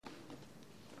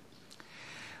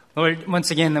Lord,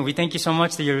 once again, we thank you so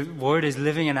much that your word is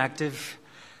living and active.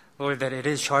 Lord, that it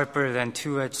is sharper than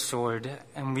two-edged sword.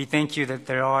 And we thank you that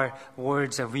there are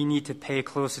words that we need to pay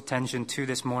close attention to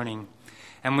this morning.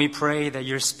 And we pray that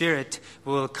your Spirit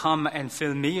will come and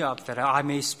fill me up, that I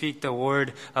may speak the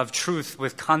word of truth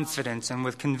with confidence and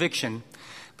with conviction.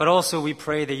 But also we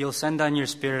pray that you'll send down your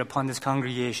Spirit upon this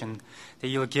congregation, that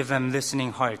you'll give them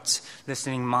listening hearts,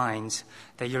 listening minds,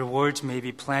 that your words may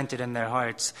be planted in their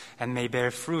hearts and may bear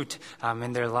fruit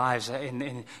in their lives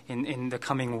in the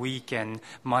coming week and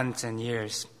months and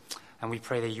years. And we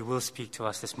pray that you will speak to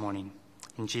us this morning.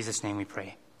 In Jesus' name we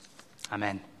pray.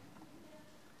 Amen.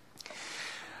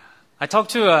 I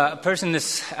talked to a person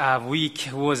this week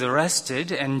who was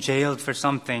arrested and jailed for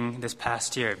something this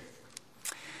past year.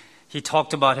 He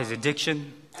talked about his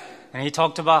addiction, and he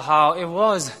talked about how it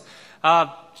was a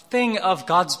thing of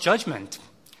God's judgment.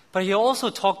 But he also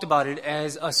talked about it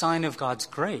as a sign of God's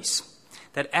grace,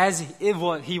 that as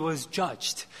he was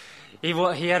judged, he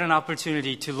had an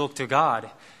opportunity to look to God.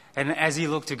 And as he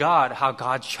looked to God, how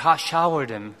God showered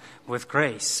him with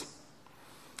grace.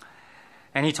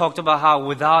 And he talked about how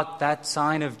without that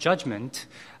sign of judgment,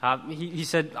 he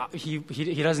said he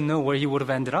doesn't know where he would have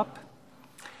ended up.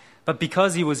 But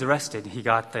because he was arrested, he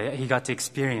got to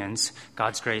experience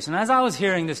God's grace. And as I was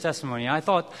hearing this testimony, I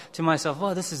thought to myself,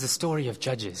 well, this is the story of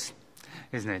Judges,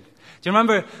 isn't it? Do you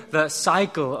remember the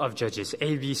cycle of Judges,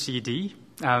 A, B, C, D?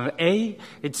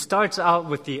 It starts out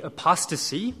with the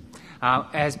apostasy,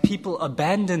 as people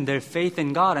abandon their faith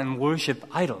in God and worship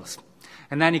idols.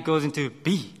 And then it goes into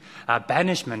B,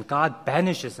 banishment. God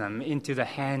banishes them into the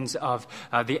hands of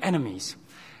the enemies.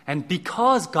 And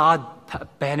because God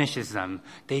banishes them,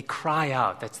 they cry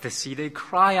out. That's the C. They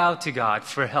cry out to God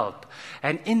for help.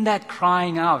 And in that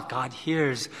crying out, God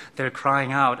hears their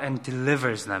crying out and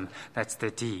delivers them. That's the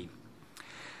D.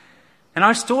 And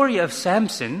our story of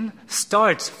Samson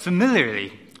starts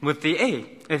familiarly with the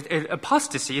A,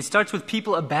 apostasy. It starts with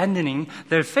people abandoning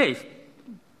their faith.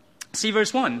 See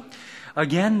verse 1.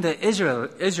 Again, Israel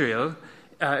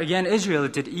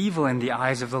did evil in the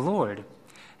eyes of the Lord.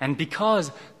 And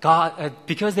because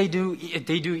they do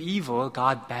evil,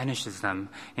 God banishes them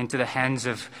into the hands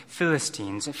of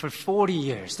Philistines for 40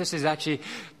 years. This is actually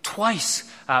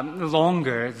twice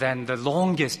longer than the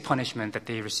longest punishment that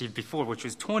they received before, which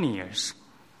was 20 years.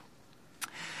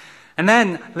 And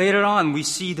then later on, we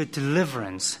see the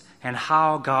deliverance and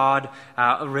how God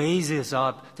raises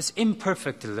up this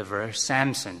imperfect deliverer,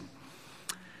 Samson.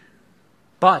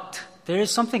 But there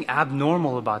is something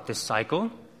abnormal about this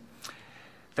cycle.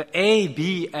 The A,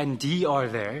 B, and D are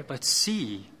there, but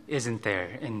C isn't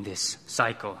there in this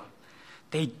cycle.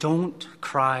 They don't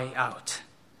cry out.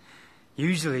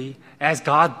 Usually, as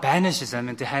God banishes them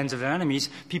into the hands of their enemies,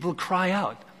 people cry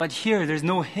out. But here, there's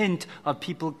no hint of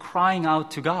people crying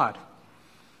out to God.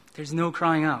 There's no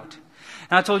crying out.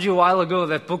 And I told you a while ago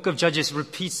that Book of Judges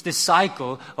repeats this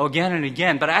cycle again and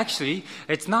again. But actually,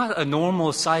 it's not a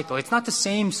normal cycle. It's not the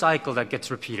same cycle that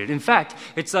gets repeated. In fact,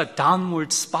 it's a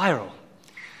downward spiral.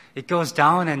 It goes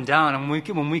down and down. And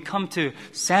when we come to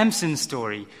Samson's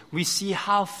story, we see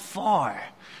how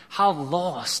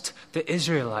lost the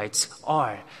Israelites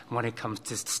are when it comes to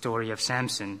the story of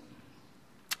Samson.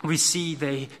 We see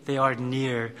they are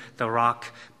near the rock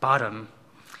bottom.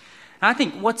 And I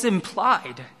think what's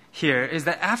implied here is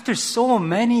that after so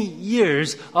many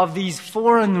years of these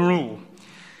foreign rule,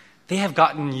 they have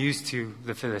gotten used to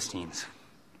the Philistines.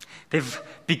 They've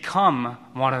become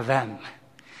one of them.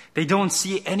 They don't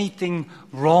see anything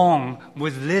wrong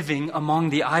with living among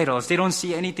the idols. They don't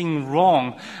see anything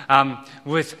wrong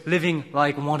with living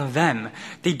like one of them.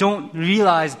 They don't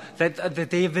realize that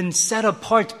they've been set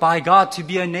apart by God to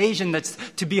be a nation that's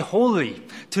to be holy,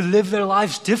 to live their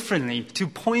lives differently, to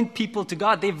point people to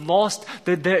God. They've lost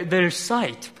their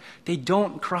sight. They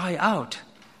don't cry out.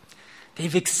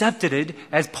 They've accepted it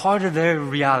as part of their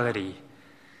reality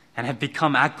and have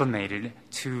become acclimated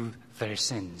to their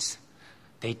sins.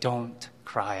 They don't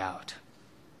cry out.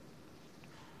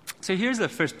 So here's the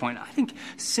first point. I think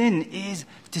sin is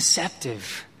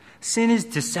deceptive. Sin is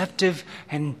deceptive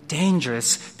and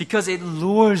dangerous because it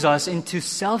lures us into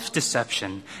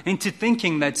self-deception, into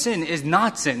thinking that sin is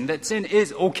not sin, that sin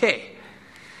is okay.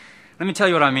 Let me tell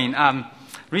you what I mean.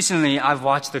 Recently, I've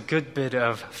watched a good bit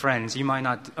of Friends. You might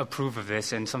not approve of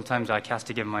this, and sometimes I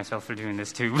castigate myself for doing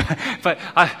this too. But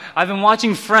I've been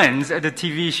watching Friends, the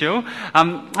TV show,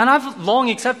 and I've long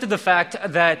accepted the fact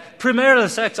that premarital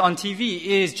sex on TV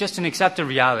is just an accepted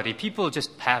reality. People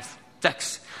just have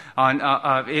sex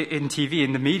in TV,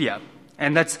 in the media,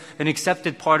 and that's an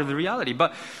accepted part of the reality.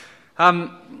 But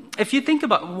If you think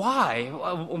about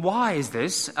why is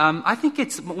this? I think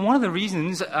it's one of the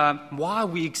reasons why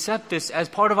we accept this as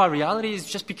part of our reality is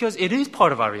just because it is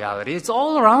part of our reality. It's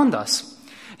all around us.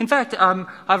 In fact,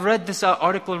 I've read this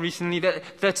article recently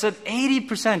that said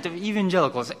 80% of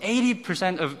evangelicals,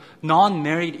 80% of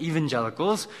non-married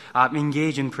evangelicals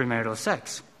engage in premarital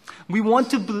sex. We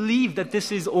want to believe that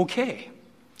this is okay.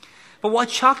 But what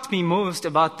shocked me most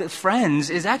about the Friends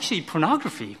is actually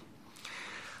pornography.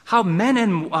 How men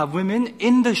and women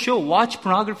in the show watch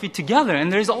pornography together,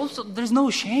 and there's no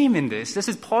shame in this. This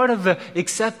is part of the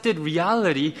accepted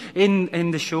reality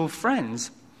in the show Friends.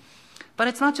 But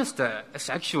it's not just the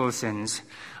sexual sins.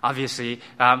 Obviously,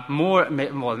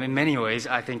 in many ways,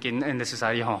 I think in the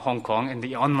society of Hong Kong, in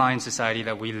the online society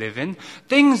that we live in,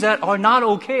 things that are not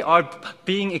okay are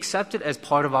being accepted as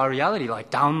part of our reality,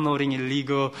 like downloading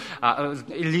illegally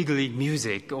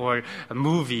music or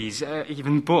movies,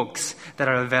 even books that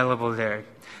are available there.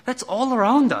 That's all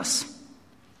around us.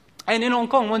 And in Hong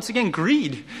Kong, once again,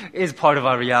 greed is part of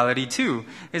our reality too,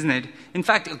 isn't it? In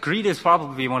fact, greed is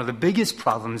probably one of the biggest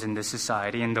problems in this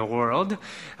society, in the world.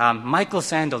 Michael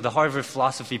Sandel, the Harvard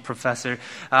philosophy professor,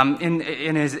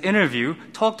 in his interview,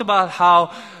 talked about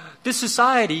how this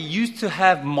society used to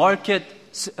have market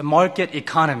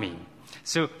economy.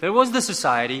 So there was the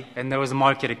society and there was a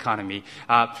market economy.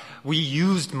 We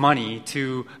used money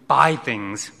to buy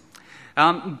things.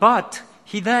 But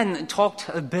he then talked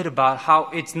a bit about how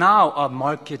it's now a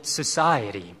market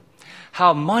society,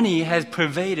 how money has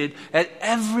pervaded at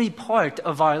every part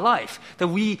of our life, that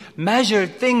we measure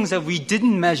things that we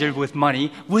didn't measure with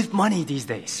money these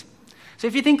days. So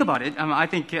if you think about it, I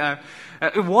think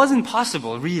it wasn't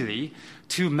possible, really,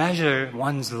 to measure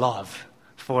one's love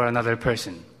for another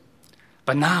person.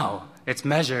 But now it's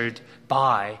measured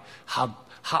by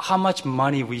how much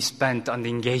money we spent on the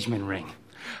engagement ring,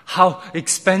 how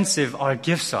expensive our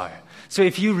gifts are. So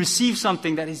if you receive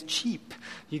something that is cheap,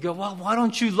 you go, well, why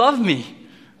don't you love me?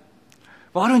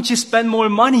 Why don't you spend more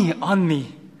money on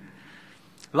me?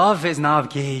 Love is now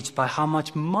gauged by how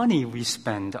much money we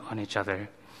spend on each other.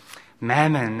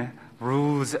 Mammon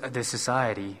rules the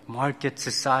society. Market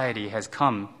society has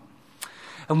come.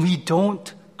 And we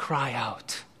don't cry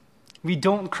out. We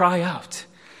don't cry out.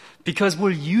 Because we're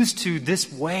used to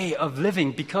this way of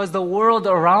living, because the world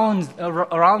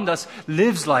around us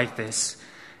lives like this,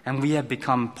 and we have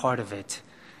become part of it.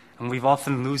 And we've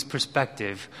often lose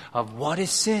perspective of what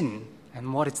is sin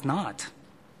and what it's not.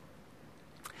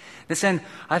 This then,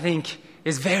 I think,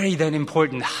 is very then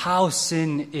important how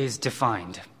sin is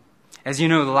defined. As you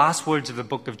know, the last words of the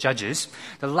book of Judges,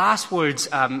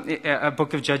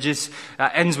 book of Judges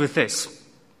ends with this.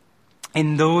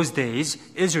 In those days,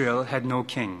 Israel had no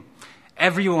king.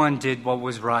 Everyone did what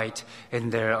was right in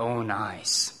their own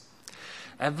eyes.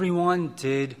 Everyone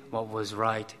did what was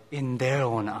right in their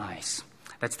own eyes.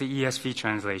 That's the ESV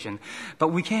translation. But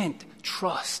we can't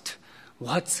trust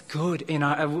what's good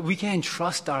we can't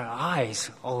trust our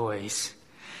eyes always.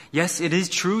 Yes, it is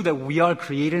true that we are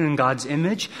created in God's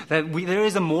image, that there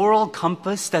is a moral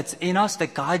compass that's in us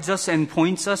that guides us and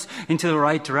points us into the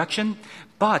right direction.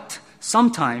 But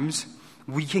sometimes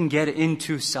we can get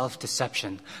into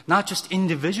self-deception. Not just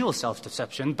individual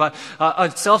self-deception, but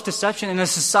a self-deception in a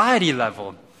society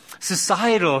level.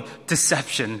 Societal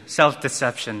deception,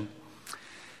 self-deception.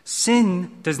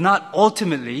 Sin does not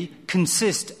ultimately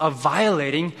consist of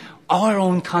violating our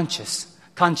own conscience.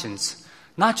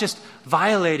 Not just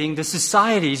violating the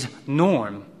society's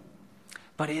norm,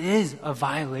 but it is a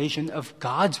violation of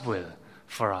God's will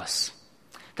for us.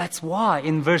 That's why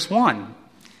in verse 1,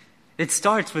 it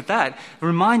starts with that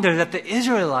reminder that the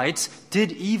Israelites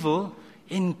did evil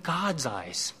in God's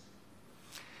eyes.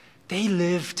 They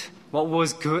lived what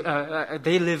was good.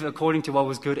 They lived according to what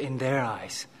was good in their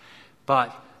eyes,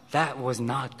 but that was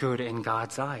not good in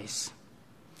God's eyes.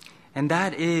 And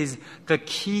that is the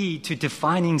key to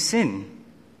defining sin.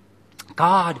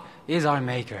 God is our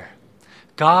maker.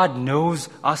 God knows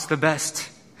us the best.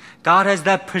 God has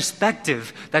that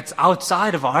perspective that's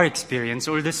outside of our experience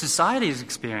or the society's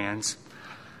experience.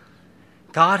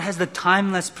 God has the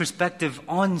timeless perspective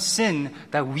on sin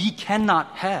that we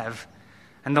cannot have,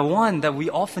 and the one that we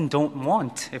often don't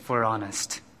want, if we're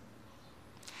honest.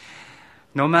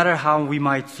 No matter how we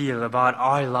might feel about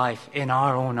our life in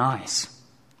our own eyes,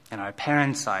 in our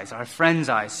parents' eyes, our friends'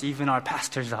 eyes, even our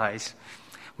pastor's eyes,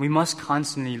 we must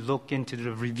constantly look into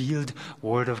the revealed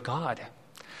Word of God.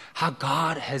 How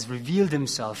God has revealed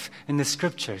Himself in the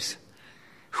Scriptures.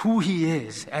 Who He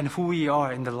is and who we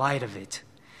are in the light of it.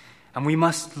 And we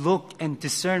must look and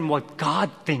discern what God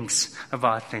thinks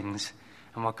about things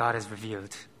and what God has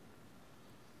revealed.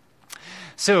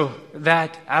 So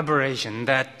that aberration,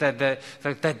 that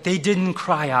they didn't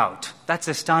cry out, that's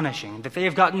astonishing. That they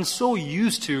have gotten so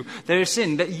used to their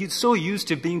sin, so used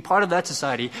to being part of that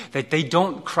society, that they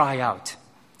don't cry out.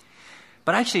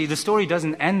 But actually, the story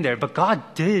doesn't end there. But God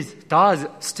does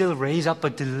still raise up a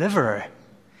deliverer,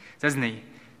 doesn't He?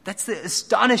 That's the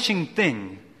astonishing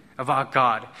thing about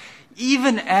God.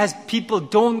 Even as people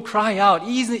don't cry out,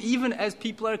 even as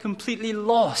people are completely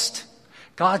lost,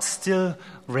 God still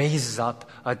raises up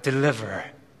a deliverer.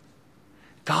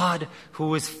 God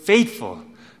who is faithful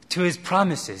to His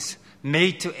promises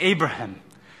made to Abraham,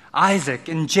 Isaac,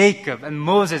 and Jacob, and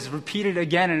Moses, repeated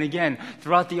again and again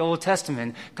throughout the Old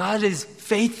Testament. God is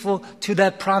faithful to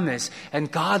that promise,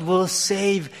 and God will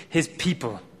save His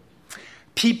people.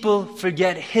 People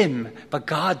forget Him, but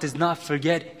God does not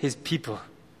forget His people.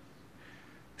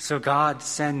 So God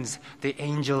sends the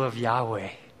angel of Yahweh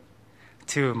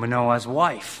to Manoah's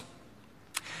wife.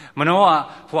 Manoah,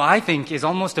 who I think is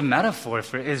almost a metaphor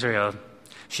for Israel.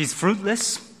 She's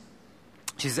fruitless.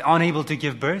 She's unable to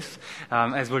give birth,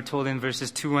 as we're told in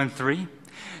verses 2 and 3.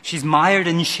 She's mired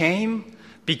in shame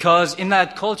because in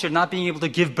that culture, not being able to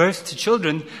give birth to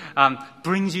children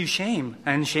brings you shame,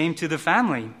 and shame to the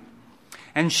family.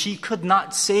 And she could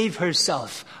not save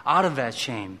herself out of that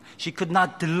shame. She could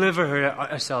not deliver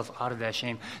herself out of that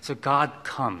shame. So God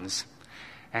comes,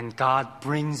 and God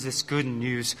brings this good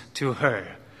news to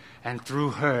her. And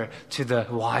through her to the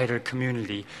wider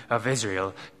community of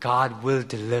Israel, God will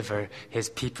deliver His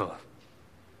people.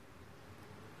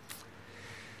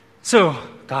 So,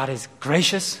 God is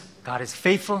gracious, God is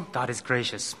faithful, God is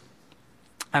gracious.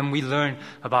 And we learn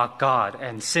about God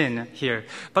and sin here.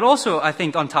 But also, I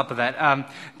think on top of that,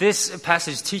 this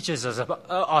passage teaches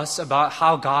us about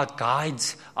how God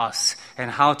guides us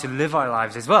and how to live our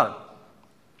lives as well.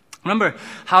 Remember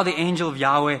how the angel of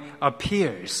Yahweh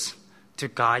appears to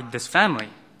guide this family.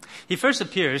 He first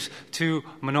appears to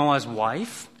Manoah's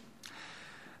wife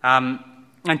and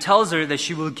tells her that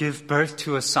she will give birth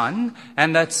to a son,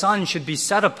 and that son should be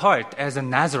set apart as a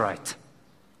Nazirite.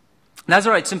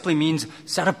 Nazirite simply means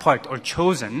set apart or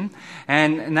chosen,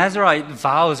 and Nazirite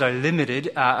vows are limited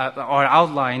or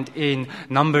outlined in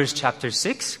Numbers chapter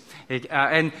 6.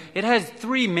 And it has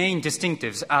three main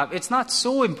distinctives. It's not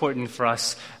so important for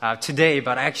us today,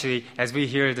 but actually, as we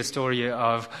hear the story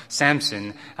of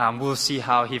Samson, we'll see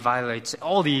how he violates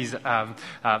all these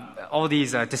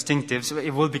distinctives.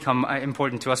 It will become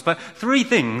important to us. But three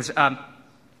things.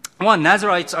 One,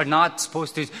 Nazirites are not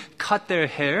supposed to cut their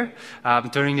hair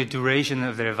during the duration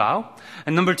of their vow.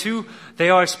 And number two, they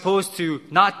are supposed to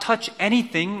not touch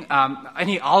anything,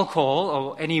 any alcohol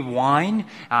or any wine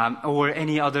or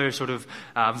any other sort of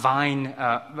vine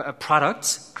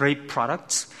products, grape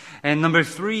products. And number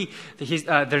three,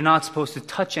 they're not supposed to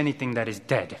touch anything that is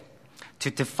dead, to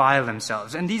defile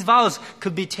themselves. And these vows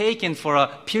could be taken for a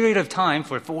period of time,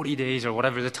 for 40 days or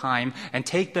whatever the time, and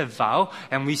take the vow.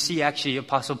 And we see actually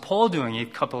Apostle Paul doing it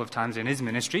a couple of times in his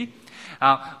ministry.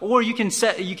 Or you can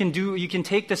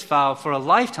take this vow for a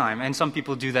lifetime, and some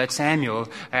people do that. Samuel,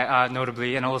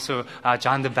 notably, and also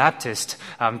John the Baptist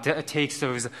takes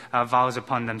those vows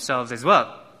upon themselves as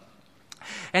well.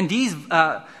 And these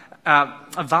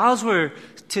vows were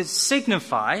to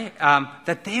signify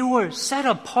that they were set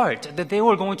apart, that they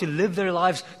were going to live their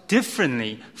lives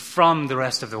differently from the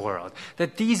rest of the world.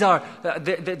 That these are,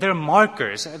 they're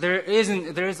markers. There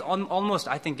is almost,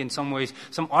 I think in some ways,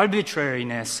 some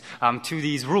arbitrariness to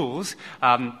these rules.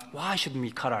 Why shouldn't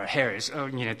we cut our hairs? Or,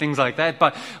 things like that.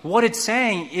 But what it's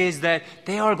saying is that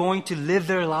they are going to live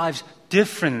their lives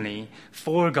differently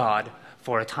for God,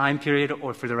 for a time period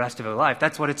or for the rest of their life.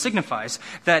 That's what it signifies.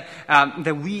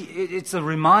 It's a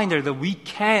reminder that we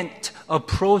can't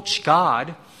approach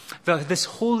God, this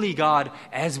holy God,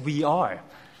 as we are.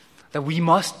 That we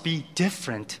must be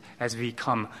different as we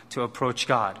come to approach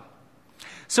God.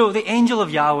 So the angel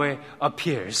of Yahweh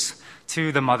appears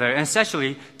to the mother and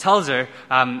essentially tells her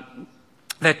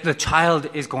that the child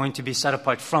is going to be set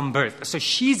apart from birth. So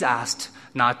she's asked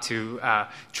not to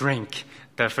drink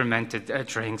the fermented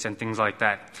drinks and things like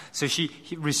that. So he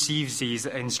receives these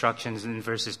instructions in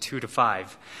verses 2 to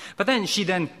 5. But then she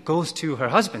goes to her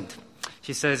husband.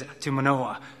 She says to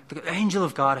Manoah, the angel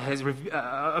of God has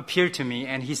appeared to me,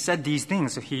 and he said these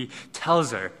things. So he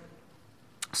tells her.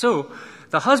 So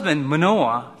the husband,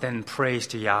 Manoah, then prays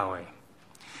to Yahweh.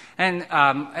 And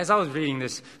as I was reading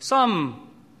this, some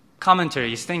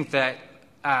commentaries think that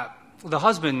the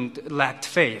husband lacked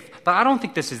faith. But I don't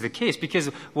think this is the case, because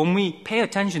when we pay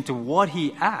attention to what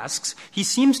he asks, he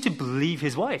seems to believe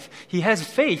his wife. He has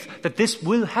faith that this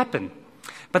will happen.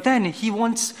 But then he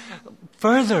wants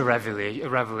further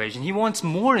revelation. He wants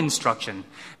more instruction,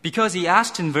 because he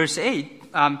asked in verse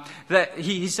 8 that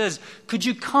he says, could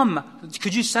you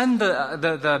send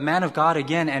the man of God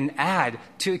again and add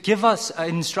to give us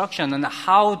instruction on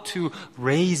how to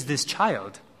raise this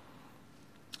child?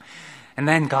 And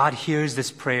then God hears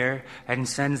this prayer and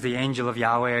sends the angel of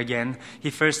Yahweh again. He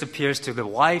first appears to the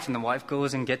wife, and the wife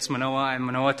goes and gets Manoah, and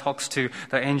Manoah talks to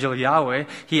the angel of Yahweh.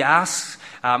 He asks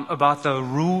about the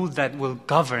rule that will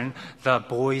govern the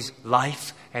boy's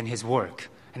life and his work.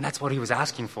 And that's what he was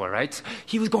asking for, right?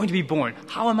 He was going to be born.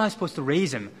 How am I supposed to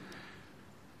raise him?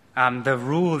 The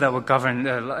rule that will govern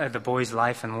the boy's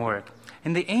life and work.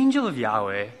 And the angel of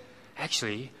Yahweh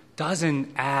actually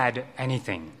doesn't add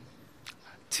anything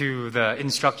to the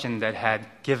instruction that had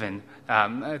given,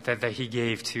 that he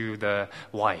gave to the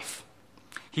wife.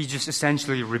 He just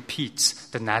essentially repeats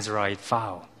the Nazirite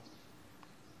vow.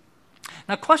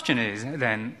 Now, question is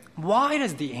then, why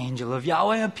does the angel of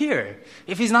Yahweh appear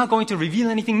if he's not going to reveal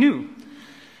anything new?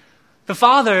 The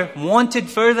father wanted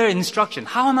further instruction.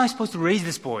 How am I supposed to raise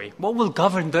this boy? What will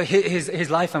govern his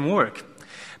life and work?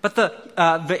 But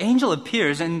the angel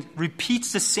appears and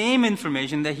repeats the same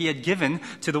information that he had given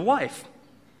to the wife.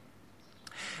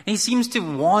 And he seems to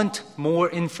want more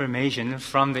information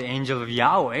from the angel of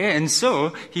Yahweh, and so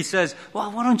he says,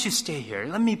 well, why don't you stay here?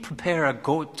 Let me prepare a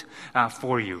goat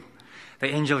for you. The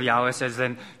angel of Yahweh says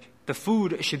then, the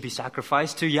food should be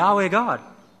sacrificed to Yahweh God.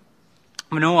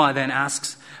 Manoah then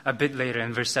asks a bit later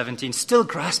in verse 17, still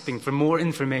grasping for more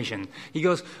information. He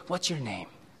goes, what's your name?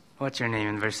 What's your name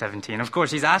in verse 17? Of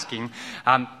course, he's asking,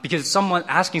 because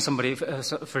asking somebody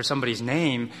for somebody's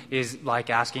name is like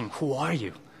asking, who are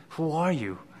you? Who are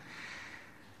you?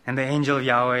 And the angel of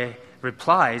Yahweh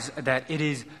replies that it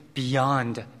is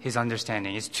beyond his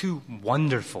understanding. It's too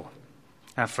wonderful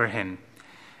for him.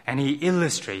 And he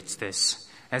illustrates this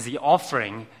as the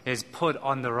offering is put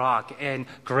on the rock and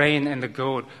grain and the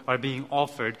goat are being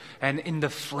offered. And in the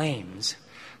flames,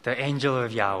 the angel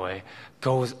of Yahweh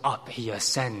goes up. He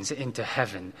ascends into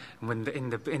heaven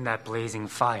in that blazing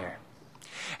fire.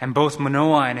 And both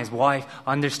Manoah and his wife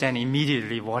understand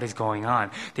immediately what is going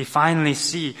on. They finally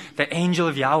see the angel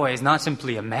of Yahweh is not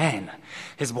simply a man.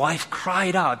 His wife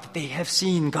cried out that they have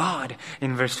seen God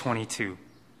in verse 22.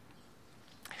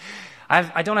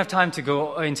 I don't have time to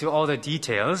go into all the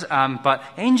details, but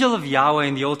angel of Yahweh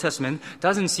in the Old Testament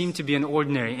doesn't seem to be an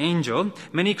ordinary angel.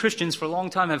 Many Christians for a long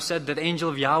time have said that angel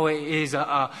of Yahweh is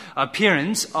an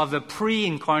appearance of the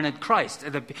pre-incarnate Christ.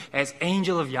 As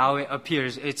angel of Yahweh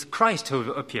appears, it's Christ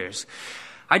who appears.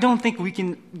 I don't think we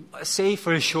can say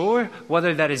for sure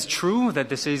whether that is true, that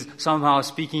this is somehow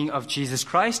speaking of Jesus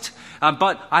Christ.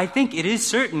 But I think it is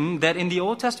certain that in the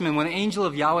Old Testament, when an angel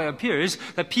of Yahweh appears,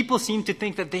 that people seem to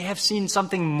think that they have seen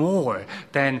something more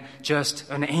than just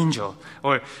an angel.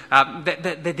 Or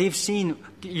that they've seen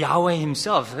Yahweh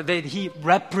himself, that he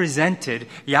represented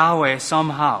Yahweh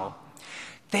somehow.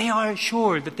 They are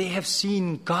sure that they have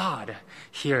seen God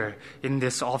here in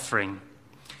this offering.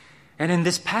 And in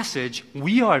this passage,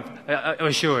 we are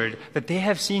assured that they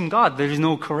have seen God. There is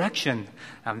no correction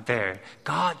there.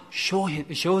 God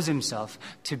shows himself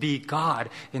to be God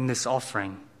in this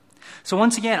offering. So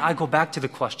once again, I go back to the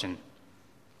question,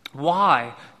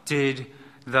 why did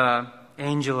the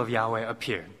angel of Yahweh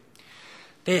appear?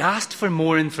 They asked for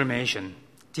more information.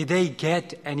 Did they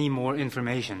get any more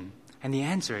information? And the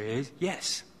answer is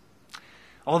yes.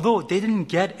 Although they didn't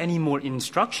get any more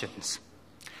instructions,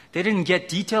 they didn't get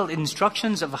detailed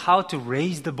instructions of how to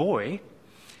raise the boy.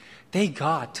 They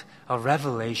got a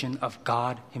revelation of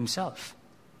God himself.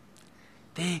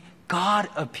 God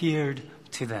appeared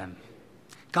to them.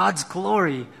 God's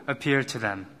glory appeared to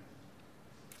them.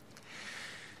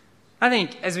 I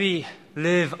think as we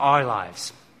live our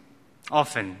lives,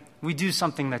 often we do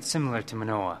something that's similar to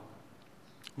Manoah.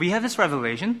 We have this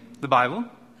revelation, the Bible,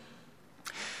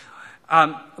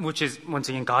 which is, once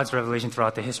again, God's revelation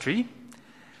throughout the history.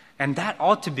 And that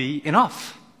ought to be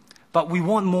enough. But we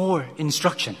want more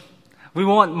instruction. We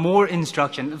want more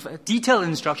instruction, detailed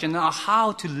instruction on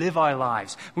how to live our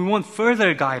lives. We want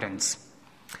further guidance.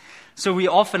 So we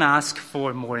often ask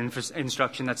for more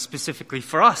instruction that's specifically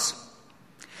for us.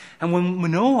 And when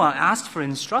Manoah asked for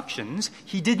instructions,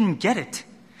 he didn't get it.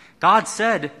 God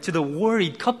said to the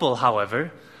worried couple,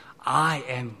 however, I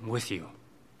am with you.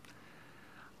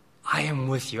 I am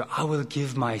with you. I will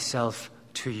give myself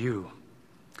to you.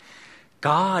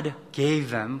 God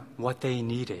gave them what they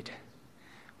needed,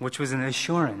 which was an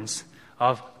assurance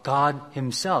of God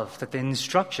himself, that the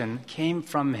instruction came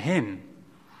from him.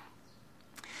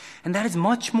 And that is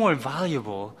much more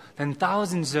valuable than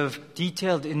thousands of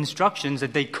detailed instructions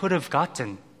that they could have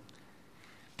gotten.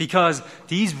 because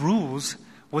these rules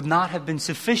would not have been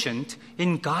sufficient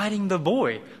in guiding the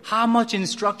boy. How much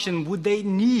instruction would they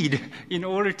need in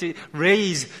order to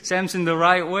raise Samson the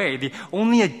right way?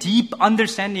 Only a deep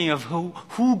understanding of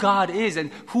who God is and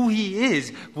who He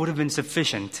is would have been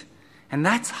sufficient. And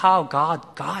that's how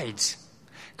God guides.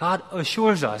 God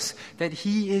assures us that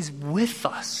He is with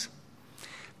us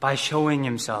by showing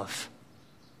Himself.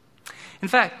 In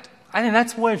fact, I think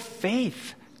that's where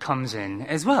faith comes in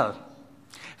as well.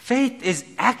 Faith is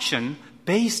action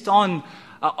based on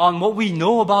what we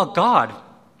know about God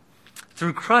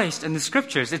through Christ and the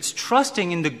Scriptures. It's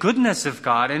trusting in the goodness of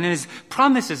God and His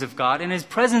promises of God and His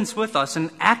presence with us and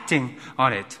acting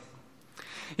on it.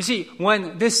 You see,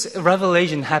 when this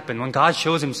revelation happened, when God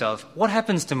shows Himself, what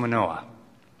happens to Manoah,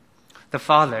 the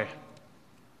father?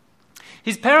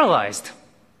 He's paralyzed.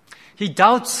 He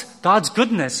doubts God's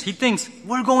goodness. He thinks,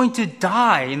 we're going to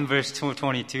die. In verse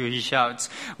 22, he shouts,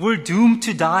 we're doomed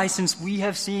to die since we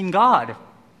have seen God.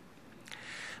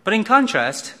 But in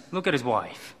contrast, look at his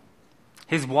wife.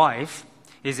 His wife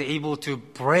is able to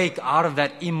break out of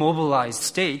that immobilized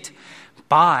state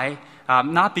by,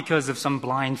 not because of some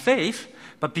blind faith,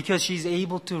 but because she's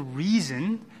able to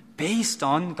reason based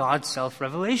on God's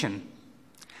self-revelation.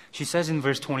 She says in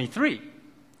verse 23,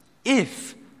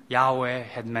 if Yahweh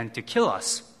had meant to kill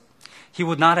us, He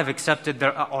would not have accepted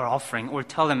our offering or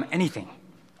tell them anything.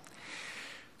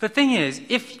 The thing is,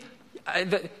 if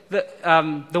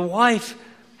the wife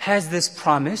has this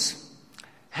promise,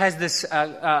 has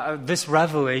this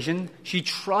revelation, she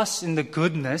trusts in the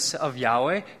goodness of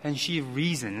Yahweh, and she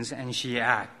reasons and she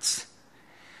acts.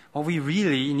 What we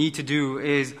really need to do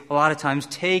is, a lot of times,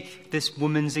 take this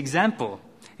woman's example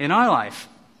in our life.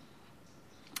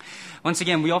 Once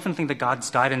again, we often think that God's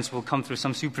guidance will come through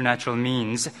some supernatural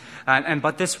means,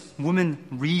 but this woman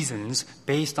reasons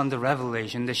based on the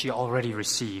revelation that she already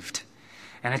received.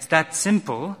 And it's that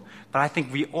simple, but I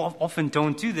think we often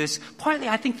don't do this, partly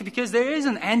I think because there is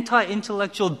an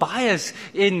anti-intellectual bias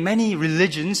in many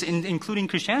religions, including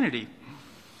Christianity.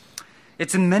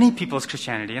 It's in many people's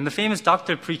Christianity. And the famous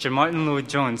doctor preacher, Martin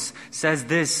Lloyd-Jones, says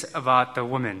this about the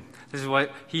woman. This is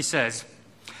what he says.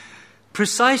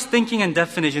 Precise thinking and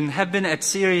definition have been at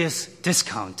serious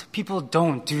discount. People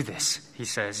don't do this, he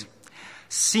says.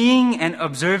 Seeing and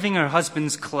observing her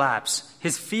husband's collapse,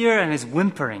 his fear and his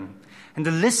whimpering, and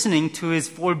the listening to his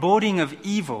foreboding of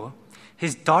evil,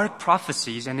 his dark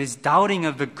prophecies and his doubting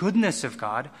of the goodness of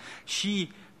God,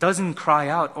 she doesn't cry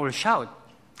out or shout.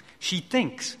 She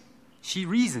thinks, she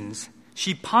reasons,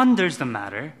 she ponders the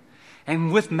matter,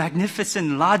 and with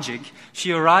magnificent logic,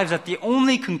 she arrives at the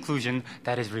only conclusion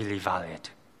that is really valid.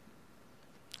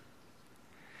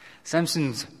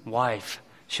 Samson's wife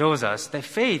shows us that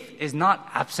faith is not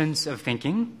absence of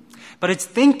thinking, but it's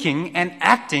thinking and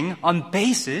acting on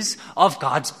basis of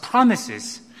God's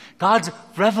promises, God's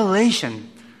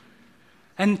revelation,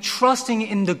 and trusting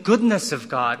in the goodness of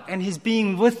God and His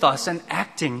being with us and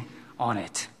acting on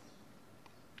it.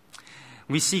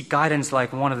 We seek guidance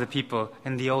like one of the people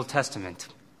in the Old Testament.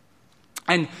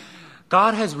 And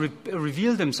God has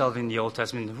revealed Himself in the Old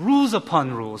Testament, rules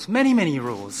upon rules, many, many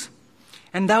rules.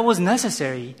 And that was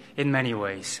necessary in many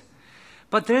ways.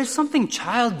 But there's something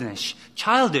childish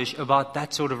about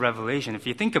that sort of revelation, if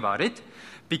you think about it,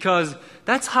 because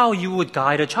that's how you would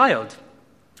guide a child.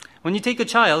 When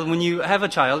you have a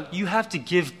child, you have to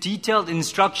give detailed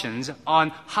instructions on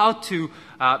how to,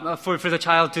 for the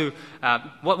child to,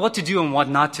 what to do and what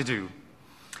not to do.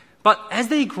 But as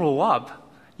they grow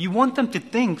up, you want them to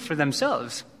think for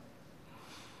themselves.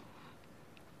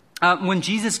 When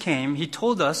Jesus came, He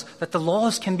told us that the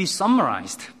laws can be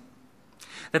summarized,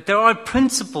 that there are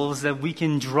principles that we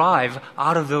can derive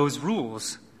out of those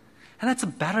rules. And that's a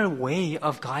better way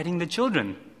of guiding the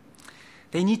children.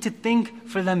 They need to think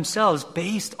for themselves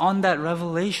based on that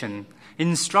revelation,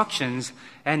 instructions,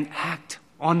 and act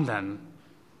on them.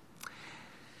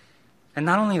 And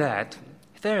not only that,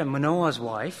 there Manoah's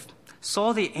wife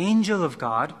saw the angel of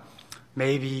God,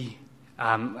 maybe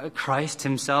Christ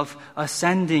Himself,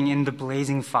 ascending in the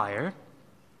blazing fire.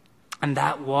 And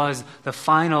that was the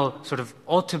final sort of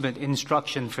ultimate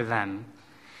instruction for them.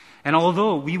 And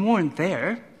although we weren't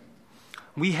there,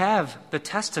 we have the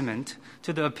testament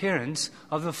to the appearance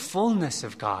of the fullness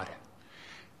of God,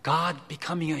 God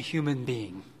becoming a human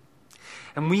being.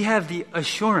 And we have the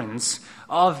assurance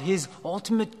of His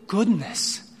ultimate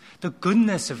goodness, the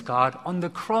goodness of God on the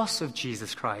cross of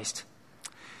Jesus Christ.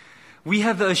 We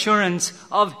have the assurance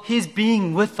of His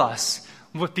being with us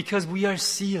because we are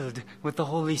sealed with the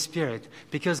Holy Spirit,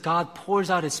 because God pours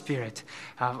out His Spirit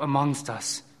amongst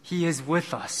us. He is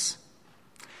with us.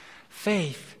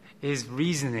 Faith is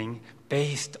reasoning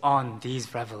based on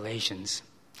these revelations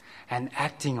and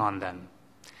acting on them.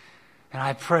 And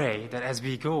I pray that as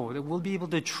we go, that we'll be able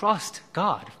to trust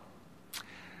God,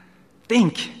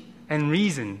 think and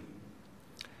reason,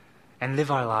 and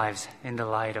live our lives in the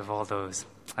light of all those.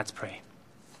 Let's pray.